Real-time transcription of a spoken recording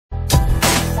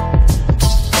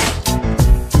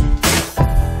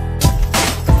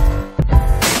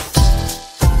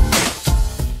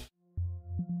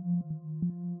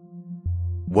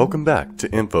Welcome back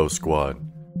to Info Squad,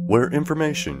 where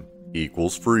information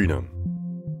equals freedom.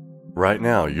 Right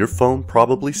now, your phone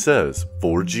probably says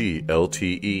 4G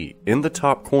LTE in the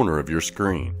top corner of your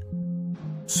screen.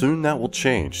 Soon that will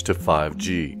change to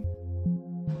 5G.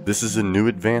 This is a new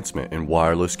advancement in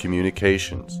wireless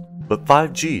communications, but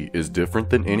 5G is different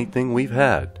than anything we've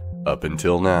had up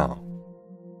until now.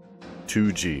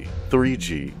 2G,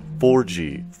 3G,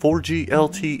 4G, 4G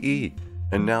LTE,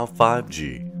 and now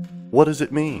 5G. What does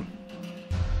it mean?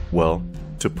 Well,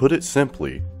 to put it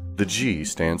simply, the G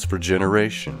stands for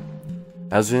generation,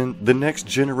 as in the next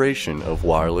generation of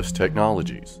wireless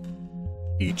technologies.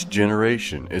 Each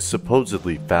generation is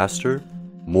supposedly faster,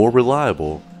 more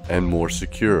reliable, and more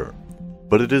secure,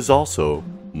 but it is also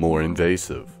more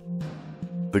invasive.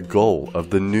 The goal of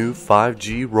the new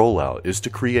 5G rollout is to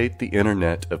create the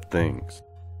Internet of Things.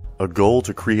 A goal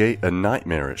to create a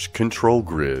nightmarish control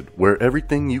grid where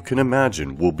everything you can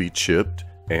imagine will be chipped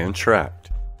and tracked,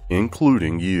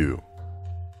 including you.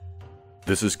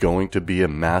 This is going to be a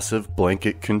massive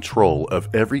blanket control of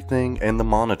everything and the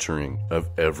monitoring of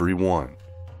everyone.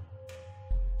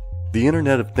 The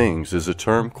Internet of Things is a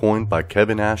term coined by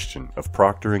Kevin Ashton of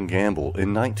Procter & Gamble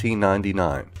in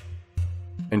 1999.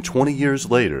 And 20 years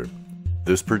later,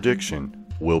 this prediction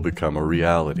will become a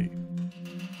reality.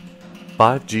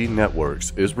 5G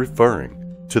networks is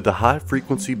referring to the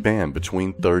high-frequency band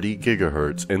between 30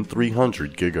 GHz and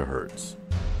 300 GHz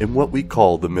in what we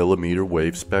call the millimeter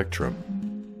wave spectrum.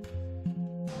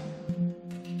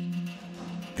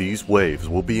 These waves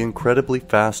will be incredibly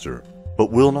faster, but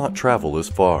will not travel as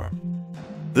far.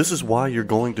 This is why you're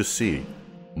going to see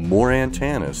more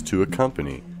antennas to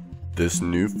accompany this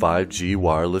new 5G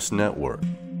wireless network.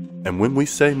 And when we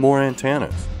say more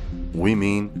antennas, we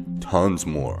mean tons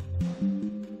more.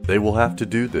 They will have to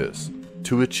do this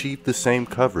to achieve the same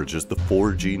coverage as the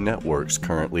 4G networks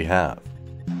currently have.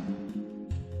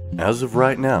 As of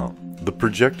right now, the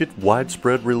projected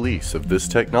widespread release of this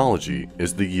technology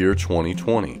is the year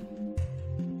 2020.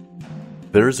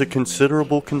 There is a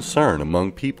considerable concern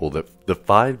among people that the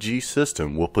 5G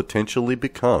system will potentially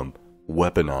become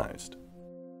weaponized.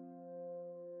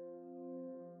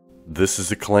 This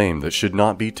is a claim that should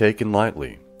not be taken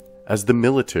lightly, as the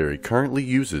military currently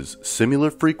uses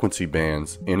similar frequency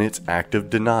bands in its active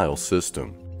denial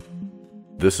system.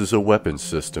 This is a weapons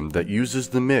system that uses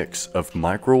the mix of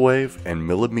microwave and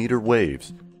millimeter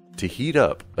waves to heat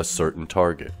up a certain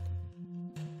target.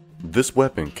 This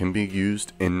weapon can be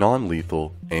used in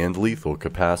non-lethal and lethal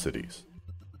capacities.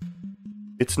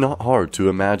 It's not hard to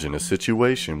imagine a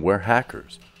situation where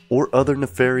hackers or other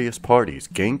nefarious parties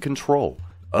gain control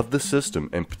of the system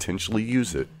and potentially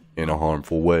use it in a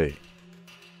harmful way.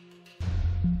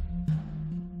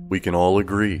 We can all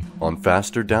agree on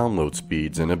faster download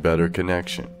speeds and a better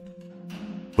connection.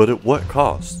 But at what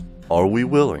cost are we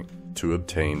willing to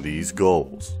obtain these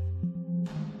goals?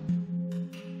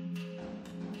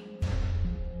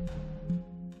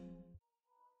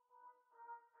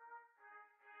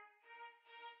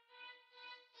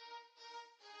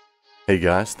 Hey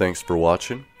guys, thanks for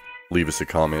watching. Leave us a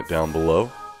comment down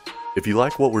below. If you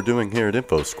like what we're doing here at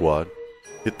Info Squad,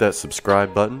 hit that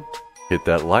subscribe button, hit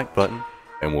that like button,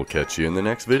 and we'll catch you in the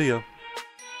next video.